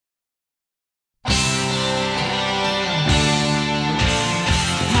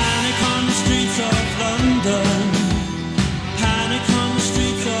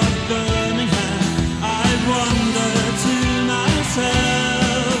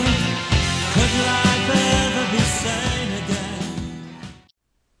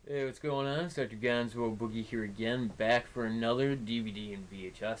going on? It's Dr. Gonzo Boogie here again, back for another DVD and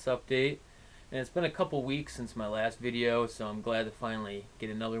VHS update. And it's been a couple weeks since my last video, so I'm glad to finally get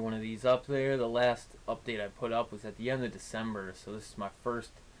another one of these up there. The last update I put up was at the end of December, so this is my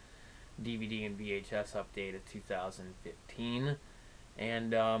first DVD and VHS update of 2015.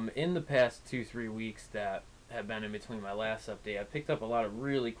 And in the past 2-3 weeks that have been in between my last update, I picked up a lot of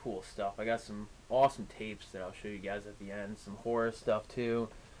really cool stuff. I got some awesome tapes that I'll show you guys at the end, some horror stuff too.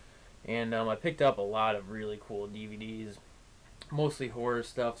 And I picked up a lot of really cool DVDs, mostly horror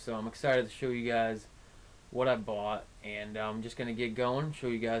stuff, so I'm excited to show you guys what I bought. And I'm just going to get going, show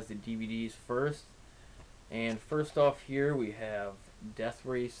you guys the DVDs first. And first off here we have Death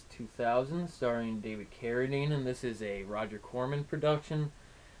Race 2000 starring David Carradine, and this is a Roger Corman production.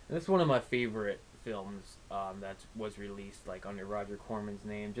 And this is one of my favorite films that was released like under Roger Corman's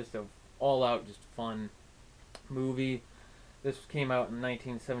name. Just a all-out, just fun movie. This came out in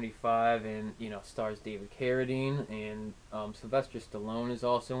 1975, and stars David Carradine, and Sylvester Stallone is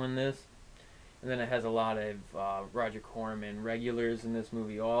also in this. And then it has a lot of Roger Corman regulars in this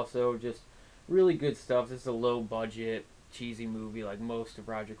movie also. Just really good stuff. This is a low-budget, cheesy movie like most of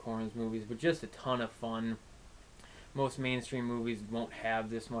Roger Corman's movies, but just a ton of fun. Most mainstream movies won't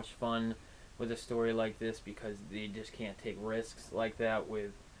have this much fun with a story like this because they just can't take risks like that with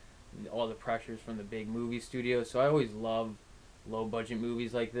all the pressures from the big movie studios. So I always love low-budget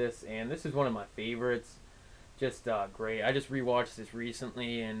movies like this, and this is one of my favorites. Just great. I just rewatched this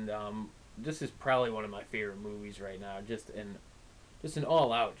recently, and this is probably one of my favorite movies right now. Just an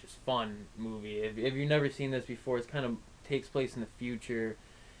all-out, just fun movie. If you've never seen this before, it kind of takes place in the future,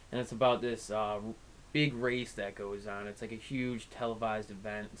 and it's about this big race that goes on. It's like a huge televised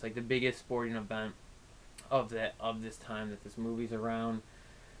event. It's like the biggest sporting event of this time that this movie's around.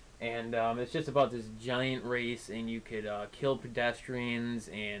 And it's just about this giant race, and you could kill pedestrians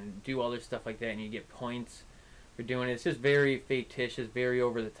and do other stuff like that, and you get points for doing it. It's just very fictitious, very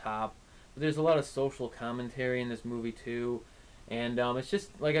over the top. But there's a lot of social commentary in this movie too. And it's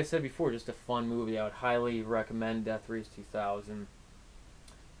just, like I said before, just a fun movie. I would highly recommend Death Race 2000.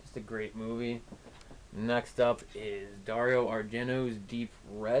 Just a great movie. Next up is Dario Argento's Deep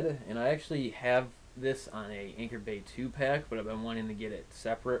Red, and I actually have this on a Anchor Bay 2-pack, but I've been wanting to get it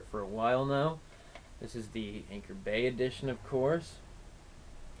separate for a while now. This is the Anchor Bay edition, of course.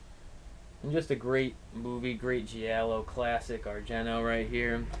 And just a great movie, great giallo classic Argento right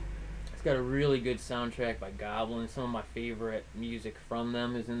here. It's got a really good soundtrack by Goblin. Some of my favorite music from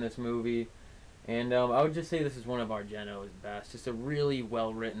them is in this movie. And I would just say this is one of Argento's best. Just a really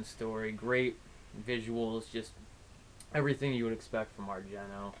well-written story, great visuals, just everything you would expect from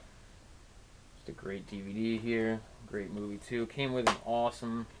Argento. Just a great DVD here, great movie too. Came with an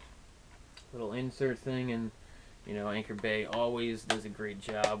awesome little insert thing, and Anchor Bay always does a great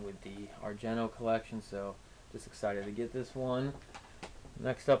job with the Argento collection, so just excited to get this one.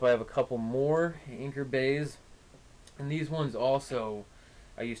 Next up I have a couple more Anchor Bays, and these ones also,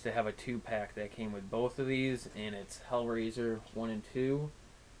 I used to have a 2-pack that came with both of these, and it's Hellraiser 1 and 2.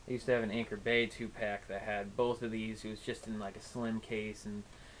 I used to have an Anchor Bay 2-pack that had both of these. It was just in like a slim case, and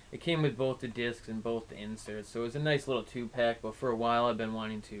it came with both the discs and both the inserts, so it was a nice little 2-pack, but for a while I've been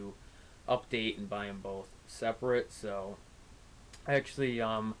wanting to update and buy them both separate. So I actually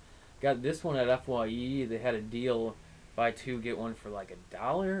got this one at FYE. They had a deal, buy two get one for like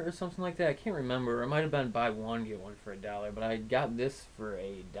 $1 or something like that. I can't remember. It might have been buy one get one for $1, but I got this for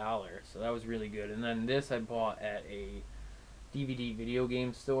 $1, so that was really good. And then this I bought at a DVD video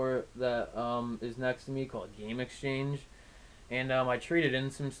game store that is next to me called Game Exchange. And I traded in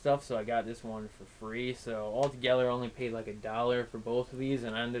some stuff, so I got this one for free. So altogether, I only paid like $1 for both of these,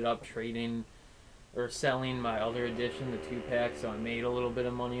 and I ended up trading or selling my other edition, the 2-pack. So I made a little bit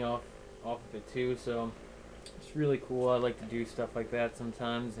of money off of it too. So it's really cool. I like to do stuff like that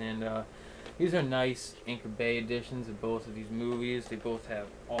sometimes. And these are nice Anchor Bay editions of both of these movies. They both have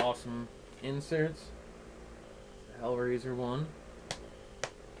awesome inserts. The Hellraiser one,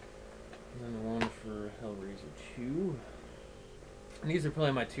 and then the one for Hellraiser 2. And these are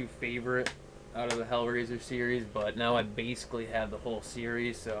probably my two favorite out of the Hellraiser series, but now I basically have the whole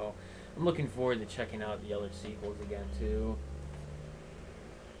series, so I'm looking forward to checking out the other sequels again too.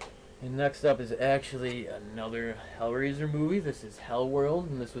 And next up is actually another Hellraiser movie. This is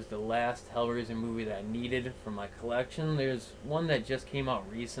Hellworld, and this was the last Hellraiser movie that I needed for my collection. There's one that just came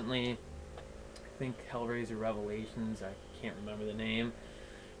out recently, I think Hellraiser Revelations, I can't remember the name.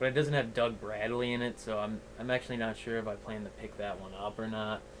 But it doesn't have Doug Bradley in it, so I'm actually not sure if I plan to pick that one up or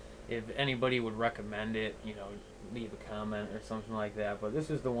not. If anybody would recommend it, leave a comment or something like that. But this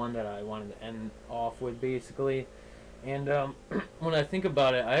is the one that I wanted to end off with, basically. And when I think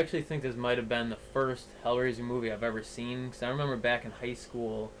about it, I actually think this might have been the first Hellraiser movie I've ever seen. Because I remember back in high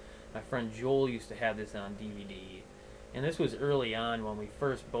school, my friend Joel used to have this on DVD. And this was early on when we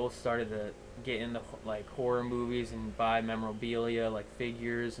first both started to get into like horror movies and buy memorabilia like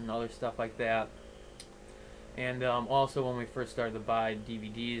figures and other stuff like that. And also when we first started to buy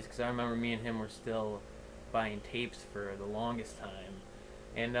DVDs, because I remember me and him were still buying tapes for the longest time.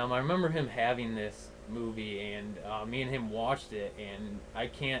 And I remember him having this movie, and me and him watched it, and I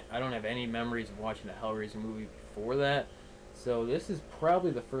don't have any memories of watching a Hellraiser movie before that. So this is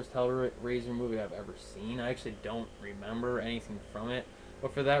probably the first Hellraiser movie I've ever seen. I actually don't remember anything from it,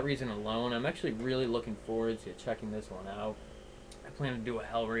 but for that reason alone, I'm actually really looking forward to checking this one out. I plan to do a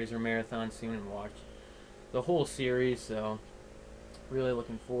Hellraiser marathon soon and watch the whole series, so really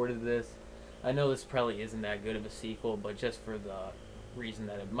looking forward to this. I know this probably isn't that good of a sequel, but just for the reason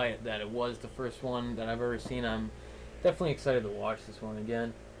that it was the first one that I've ever seen, I'm definitely excited to watch this one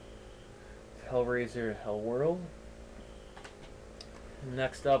again. Hellraiser Hellworld.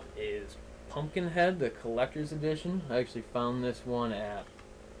 Next up is Pumpkinhead, the collector's edition. I actually found this one at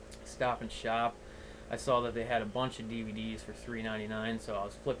Stop and Shop. I saw that they had a bunch of DVDs for $3.99, so I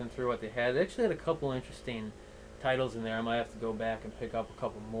was flipping through what they had. They actually had a couple interesting titles in there. I might have to go back and pick up a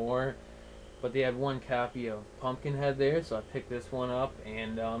couple more. But they had one copy of Pumpkinhead there, so I picked this one up.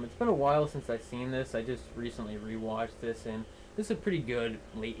 And it's been a while since I've seen this. I just recently rewatched this, and this is a pretty good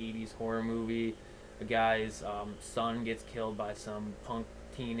late 80s horror movie. A guy's son gets killed by some punk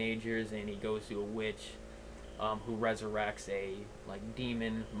teenagers, and he goes to a witch who resurrects a like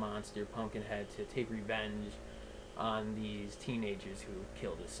demon monster Pumpkinhead to take revenge on these teenagers who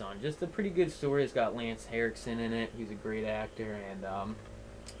killed his son. Just a pretty good story. It's got Lance Henriksen in it. He's a great actor, and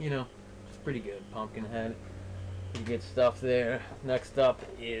you know, just pretty good. Pumpkinhead. Pretty good stuff there. Next up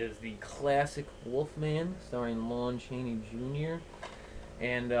is the classic Wolfman, starring Lon Chaney Jr.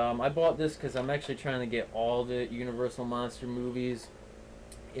 And I bought this because I'm actually trying to get all the Universal Monster movies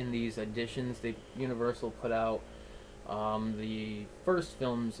in these editions. Universal put out the first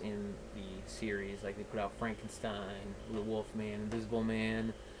films in the series, like they put out Frankenstein, The Wolfman, Invisible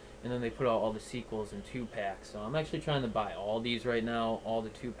Man, and then they put out all the sequels in 2-packs. So I'm actually trying to buy all these right now, all the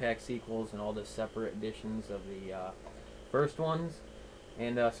 2-pack sequels and all the separate editions of the first ones.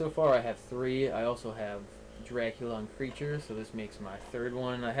 And so far I have 3. I also have Dracula and Creature, so this makes my 3rd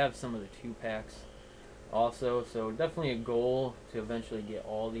one. I have some of the 2-packs also, so definitely a goal to eventually get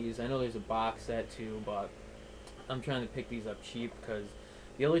all these. I know there's a box set too, but I'm trying to pick these up cheap because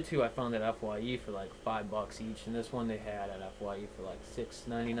the other 2 I found at FYE for like $5 each, and this one they had at FYE for like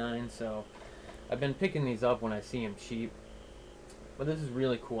 $6.99. So I've been picking these up when I see them cheap. But this is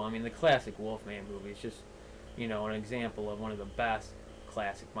really cool. I mean, the classic Wolfman movie is just, you know, an example of one of the best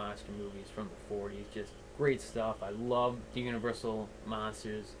classic monster movies from the 40s. Just great stuff. I love the Universal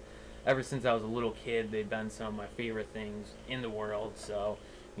Monsters. Ever since I was a little kid, they've been some of my favorite things in the world. So,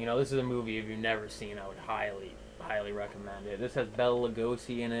 you know, this is a movie if you've never seen, I would highly recommend it. This has Bela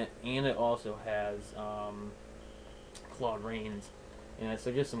Lugosi in it, and it also has Claude Rains in it.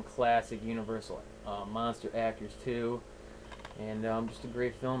 So just some classic Universal monster actors too, and just a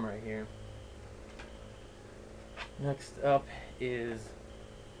great film right here. Next up is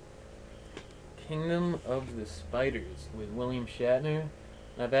Kingdom of the Spiders with William Shatner.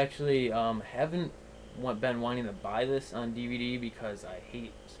 I've actually haven't been wanting to buy this on DVD because I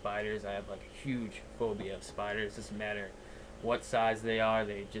hate spiders. I have like a huge phobia of spiders. It doesn't matter what size they are,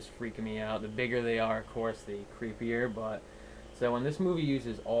 they just freak me out. The bigger they are, of course, the creepier. But so when this movie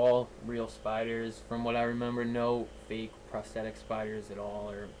uses all real spiders, from what I remember, no fake prosthetic spiders at all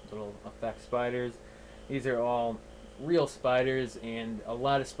or little effect spiders. These are all real spiders, and a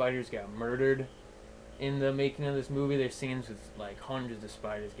lot of spiders got murdered in the making of this movie. There's scenes with like hundreds of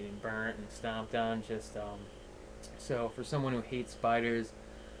spiders getting burnt and stomped on. Just so for someone who hates spiders,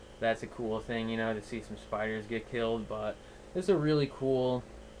 that's a cool thing, you know, to see some spiders get killed. But this is a really cool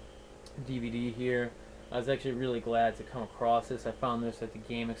DVD here. I was actually really glad to come across this. I found this at the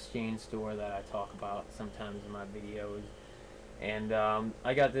Game Exchange store that I talk about sometimes in my videos, and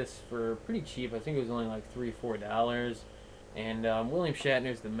I got this for pretty cheap. I think it was only like $3-4, and William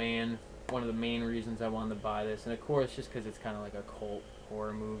Shatner's the man. One of the main reasons I wanted to buy this, and of course just because it's kind of like a cult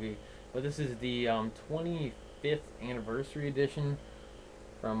horror movie. But this is the 25th anniversary edition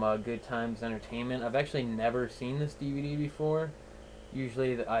from Good Times Entertainment. I've actually never seen this DVD before.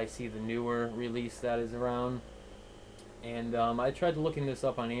 Usually I see the newer release that is around, and I tried looking this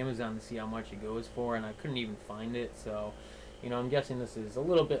up on Amazon to see how much it goes for, and I couldn't even find it. So, you know, I'm guessing this is a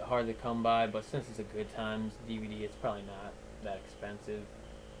little bit hard to come by, but since it's a Good Times DVD, it's probably not that expensive.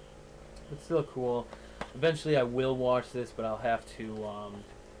 But still cool. Eventually I will watch this, but I'll have to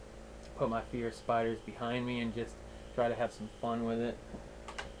put my fear of spiders behind me and just try to have some fun with it.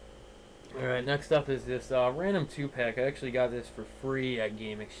 Alright, next up is this random 2-pack. I actually got this for free at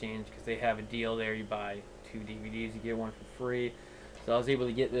Game Exchange because they have a deal there. You buy 2 DVDs, you get one for free. So I was able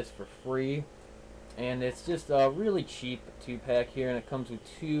to get this for free. And it's just a really cheap 2-pack here, and it comes with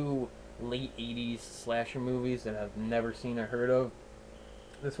 2 late 80s slasher movies that I've never seen or heard of.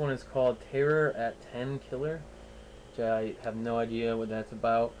 This one is called Terror at 10 Killer, which I have no idea what that's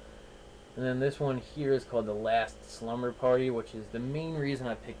about. And then this one here is called The Last Slumber Party, which is the main reason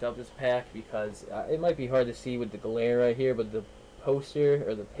I picked up this pack, because it might be hard to see with the glare right here, but the poster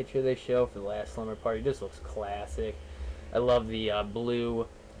or the picture they show for The Last Slumber Party just looks classic. I love the blue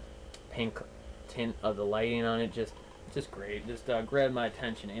pink tint of the lighting on it, just great. Just grabbed my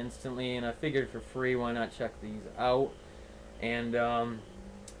attention instantly, and I figured for free, why not check these out. And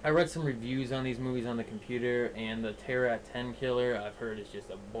I read some reviews on these movies on the computer, and the Terror at 10 Killer I've heard is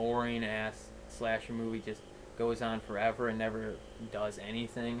just a boring ass slasher movie, just goes on forever and never does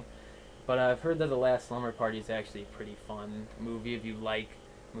anything. But I've heard that The Last Slumber Party is actually a pretty fun movie if you like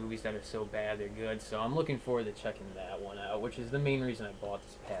movies that are so bad they're good. So I'm looking forward to checking that one out, which is the main reason I bought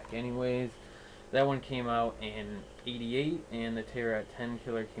this pack anyways. That one came out in '88, and the Terror at 10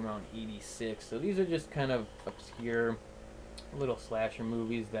 Killer came out in '86. So these are just kind of obscure little slasher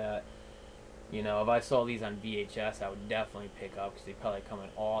movies that, you know, if I saw these on VHS, I would definitely pick up because they probably come in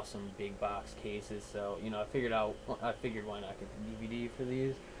awesome big box cases. So, you know, I figured why not get the DVD for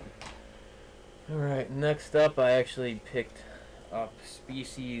these. Alright, next up I actually picked up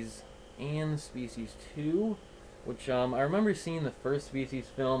Species and Species 2, which I remember seeing the first Species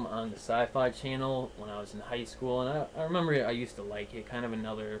film on the Sci-Fi Channel when I was in high school, and I remember I used to like it. Kind of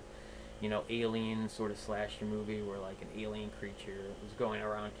another, you know, alien sort of slasher movie where like an alien creature was going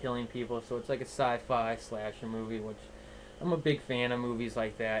around killing people. So it's like a sci-fi slasher movie, which I'm a big fan of movies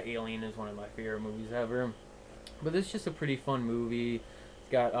like that. Alien is one of my favorite movies ever. But it's just a pretty fun movie.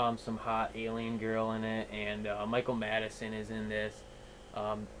 It's got some hot alien girl in it, and Michael Madison is in this,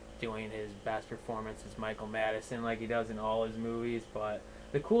 doing his best performance as Michael Madison like he does in all his movies. But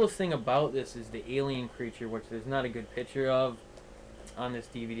the coolest thing about this is the alien creature, which there's not a good picture of on this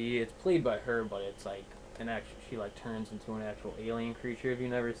DVD. It's played by her, but it's like she like turns into an actual alien creature if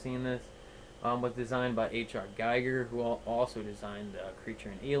you've never seen this. Was designed by H.R. Geiger, who also designed the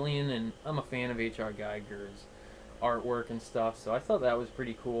creature in Alien, and I'm a fan of H.R. Geiger's artwork and stuff, so I thought that was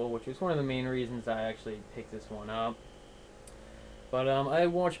pretty cool, which is one of the main reasons I actually picked this one up. But I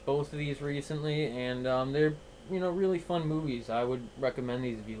watched both of these recently, and they're, you know, really fun movies. I would recommend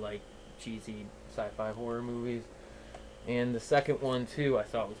these if you like cheesy sci-fi horror movies. And the second one too I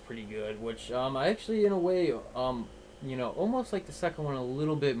thought was pretty good, which I actually in a way you know, almost like the second one a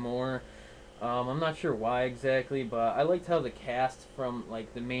little bit more. I'm not sure why exactly, but I liked how the cast from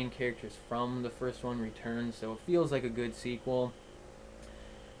like the main characters from the first one returned, so it feels like a good sequel.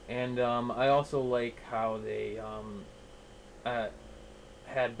 And I also like how they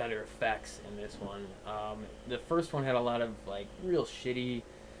had better effects in this one. The first one had a lot of like real shitty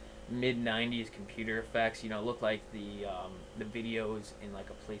mid-90s computer effects. You know, it looked like the videos in like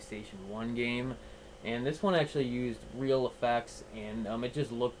a PlayStation 1 game. And this one actually used real effects, and it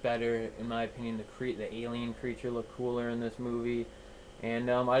just looked better, in my opinion. The alien creature looked cooler in this movie. And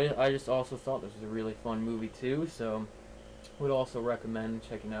I just also thought this was a really fun movie too, so would also recommend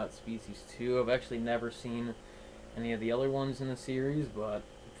checking out Species 2. I've actually never seen any of the other ones in the series, but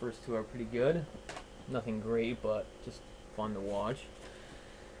the first two are pretty good. Nothing great, but just fun to watch.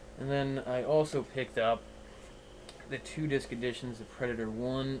 And then I also picked up the 2-disc editions of Predator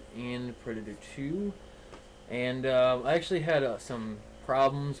 1 and Predator 2. And I actually had some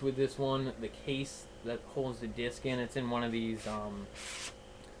problems with this one. The case that holds the disc in, it's in one of these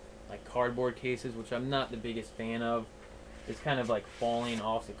like cardboard cases, which I'm not the biggest fan of. It's kind of like falling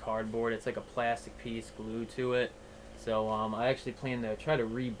off the cardboard. It's like a plastic piece glued to it. So I actually plan to try to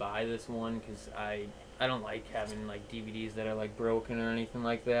re-buy this one, because I don't like having like DVDs that are like broken or anything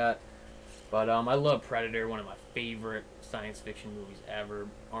like that. But I love Predator, one of my favorite science fiction movies ever.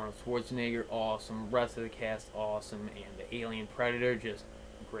 Arnold Schwarzenegger, awesome. Rest of the cast, awesome. And the alien Predator, just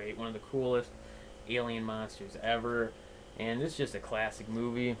great. One of the coolest alien monsters ever. And it's just a classic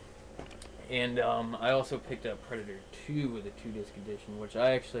movie. And I also picked up Predator 2 with a 2-disc edition, which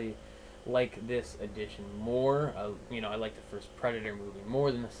I actually like this edition more. You know, I like the first Predator movie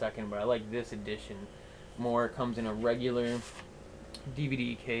more than the second, but I like this edition more. It comes in a regular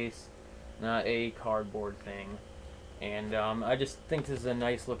DVD case, not a cardboard thing. And I just think this is a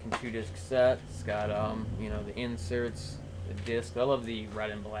nice looking 2-disc set. It's got you know, the inserts, the disc. I love the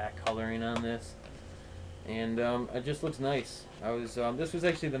red and black coloring on this. and it just looks nice. This was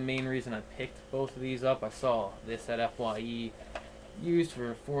actually the main reason I picked both of these up. I saw this at FYE used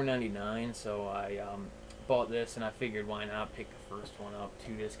for $4.99, so I bought this, and I figured why not pick the first one up,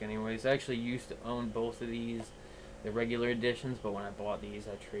 2-disc anyways. I actually used to own both of these, the regular editions, but when I bought these,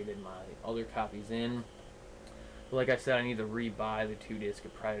 I traded my other copies in. But like I said, I need to rebuy the 2-disc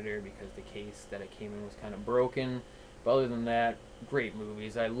of Predator because the case that it came in was kind of broken. But other than that, great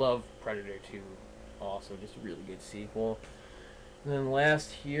movies. I love Predator 2 also, just a really good sequel. And then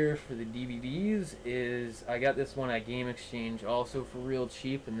last here for the DVDs is I got this one at Game Exchange also for real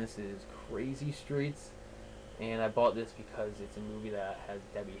cheap, and this is Crazy Streets. And I bought this because it's a movie that has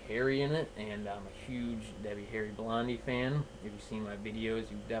Debbie Harry in it, and I'm a huge Debbie Harry Blondie fan. If you've seen my videos,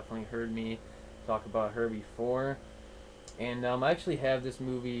 you've definitely heard me talk about her before. And I actually have this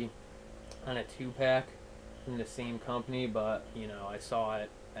movie on a 2-pack from the same company, but you know, I saw it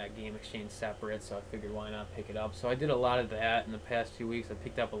at Game Exchange separate, so I figured why not pick it up. So I did a lot of that in the past 2 weeks. I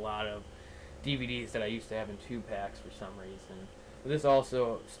picked up a lot of DVDs that I used to have in 2-packs for some reason. But this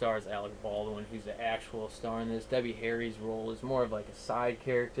also stars Alec Baldwin, who's the actual star in this. Debbie Harry's role is more of like a side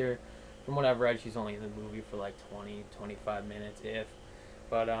character. From what I've read, she's only in the movie for like 20-25 minutes, if.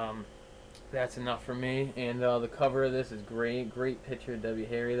 But that's enough for me. And the cover of this is great. Great picture of Debbie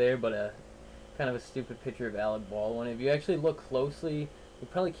Harry there, but a kind of a stupid picture of Alec Baldwin. If you actually look closely, you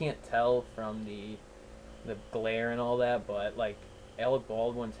probably can't tell from the glare and all that, but like Alec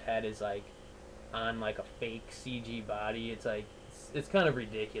Baldwin's head is like on like a fake CG body. It's like it's kind of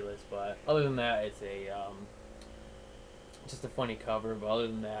ridiculous, but other than that, it's a just a funny cover. But other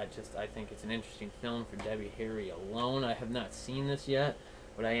than that, just I think it's an interesting film for Debbie Harry alone. I have not seen this yet,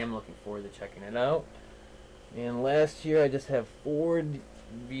 but I am looking forward to checking it out. And last year, I just have 4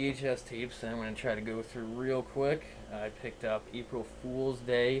 VHS tapes that I'm going to try to go through real quick. I picked up April Fool's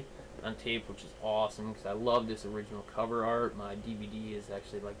Day on tape, which is awesome because I love this original cover art. My DVD is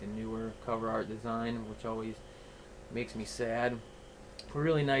actually like the newer cover art design, which always makes me sad.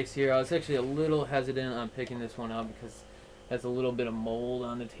 Really nice here. I was actually a little hesitant on picking this one up because it has a little bit of mold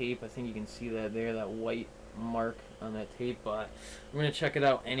on the tape. I think you can see that there, that white mark on that tape, but I'm going to check it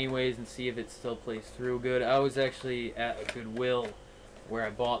out anyways and see if it still plays through good. I was actually at a Goodwill where I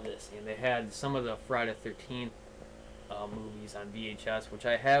bought this, and they had some of the Friday the 13th movies on VHS, which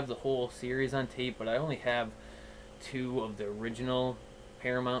I have the whole series on tape, but I only have 2 of the original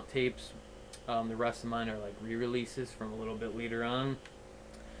Paramount tapes. The rest of mine are like re-releases from a little bit later on,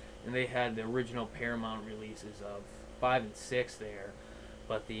 and they had the original Paramount releases of 5 and 6 there,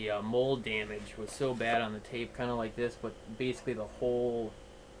 but the mold damage was so bad on the tape, kind of like this, but basically the whole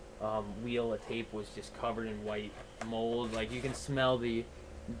wheel of tape was just covered in white mold. Like you can smell the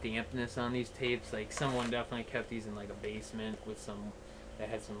dampness on these tapes. Like someone definitely kept these in like a basement with some that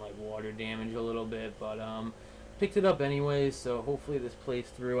had some like water damage a little bit, but picked it up anyways, so hopefully this plays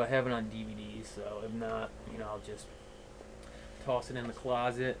through. I have it on DVD, so if not, you know, I'll just toss it in the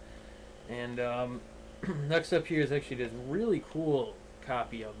closet. And next up here is actually this really cool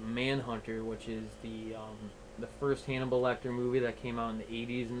copy of Manhunter, which is the first Hannibal Lecter movie that came out in the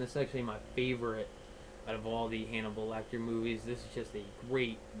 80s, and this is actually my favorite out of all the Hannibal Lecter movies. This is just a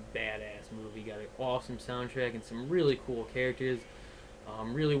great, badass movie. Got an awesome soundtrack and some really cool characters.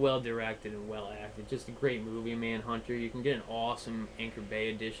 Really well directed and well acted. Just a great movie, Manhunter. You can get an awesome Anchor Bay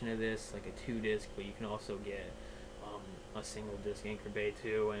edition of this, like a 2-disc, but you can also get a single disc Anchor Bay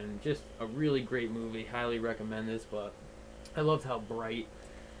too, and just a really great movie. Highly recommend this. But I loved how bright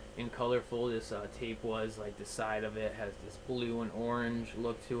and colorful this tape was. Like the side of it has this blue and orange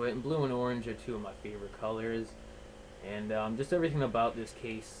look to it, and blue and orange are 2 of my favorite colors. And just everything about this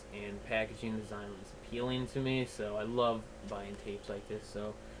case and packaging design was appealing to me, so I love buying tapes like this. So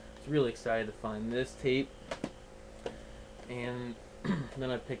I was really excited to find this tape. And then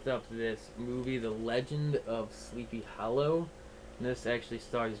I picked up this movie, The Legend of Sleepy Hollow. And this actually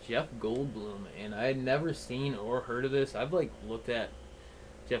stars Jeff Goldblum, and I had never seen or heard of this. I've like looked at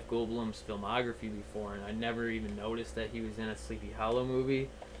Jeff Goldblum's filmography before, and I never even noticed that he was in a Sleepy Hollow movie.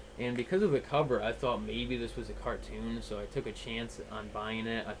 And because of the cover, I thought maybe this was a cartoon, so I took a chance on buying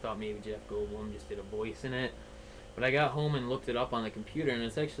it. I thought maybe Jeff Goldblum just did a voice in it. But I got home and looked it up on the computer, and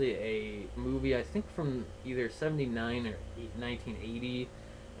it's actually a movie, I think from either 79 or 1980,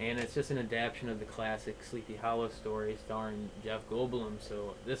 and it's just an adaptation of the classic Sleepy Hollow story starring Jeff Goldblum.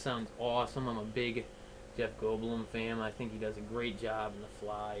 So this sounds awesome. I'm a big Jeff Goldblum fan. I think he does a great job in The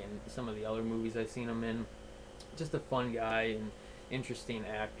Fly and some of the other movies I've seen him in. Just a fun guy and interesting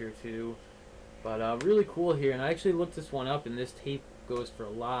actor too. But really cool here, and I actually looked this one up, and this tape goes for a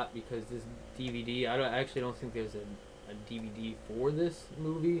lot because this DVD, I actually don't think there's a DVD for this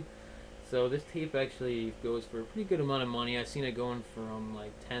movie. So this tape actually goes for a pretty good amount of money. I've seen it going from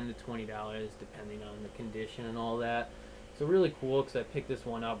like $10 to $20 depending on the condition and all that. So really cool because I picked this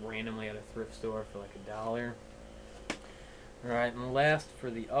one up randomly at a thrift store for like $1. Alright, and last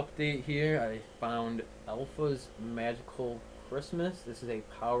for the update here, I found Alpha's Magical Christmas. This is a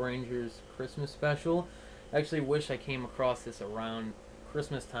Power Rangers Christmas special. I actually wish I came across this around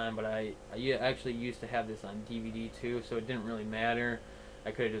Christmas time, but I actually used to have this on DVD too, so it didn't really matter. I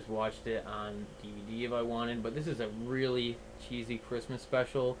could have just watched it on DVD if I wanted, but this is a really cheesy Christmas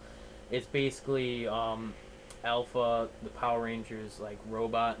special. It's basically Alpha, the Power Rangers like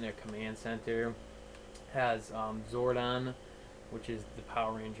robot in their command center, has Zordon, which is the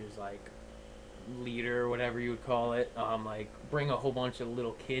Power Rangers like leader or whatever you would call it, like bring a whole bunch of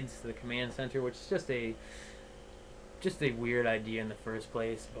little kids to the command center, which is just a weird idea in the first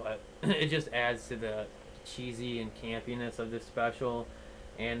place, but it just adds to the cheesy and campiness of this special.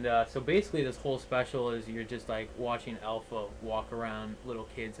 And so basically this whole special is you're just like watching Alpha walk around little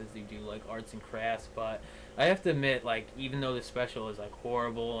kids as they do like arts and crafts. But I have to admit, like, even though the special is like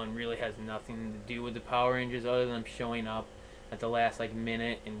horrible and really has nothing to do with the Power Rangers other than them showing up at the last like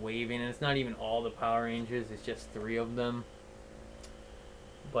minute and waving, and it's not even all the Power Rangers, it's just 3 of them,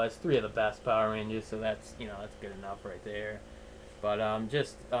 but it's 3 of the best Power Rangers, so that's, you know, that's good enough right there. But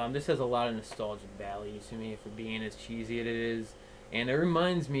this has a lot of nostalgic value to me for being as cheesy as it is. And it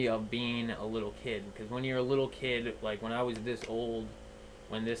reminds me of being a little kid, because when you're a little kid, like when I was this old,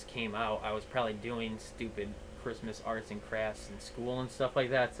 when this came out, I was probably doing stupid Christmas arts and crafts in school and stuff like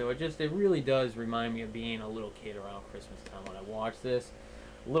that. So it really does remind me of being a little kid around Christmas time when I watch this.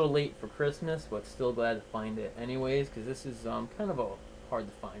 A little late for Christmas, but still glad to find it anyways, because this is kind of a hard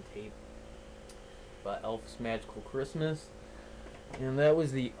to find tape. But Elf's Magical Christmas. And that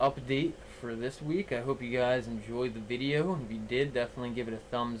was the update for this week. I hope you guys enjoyed the video. If you did, definitely give it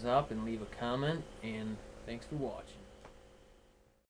a thumbs up and leave a comment. And thanks for watching.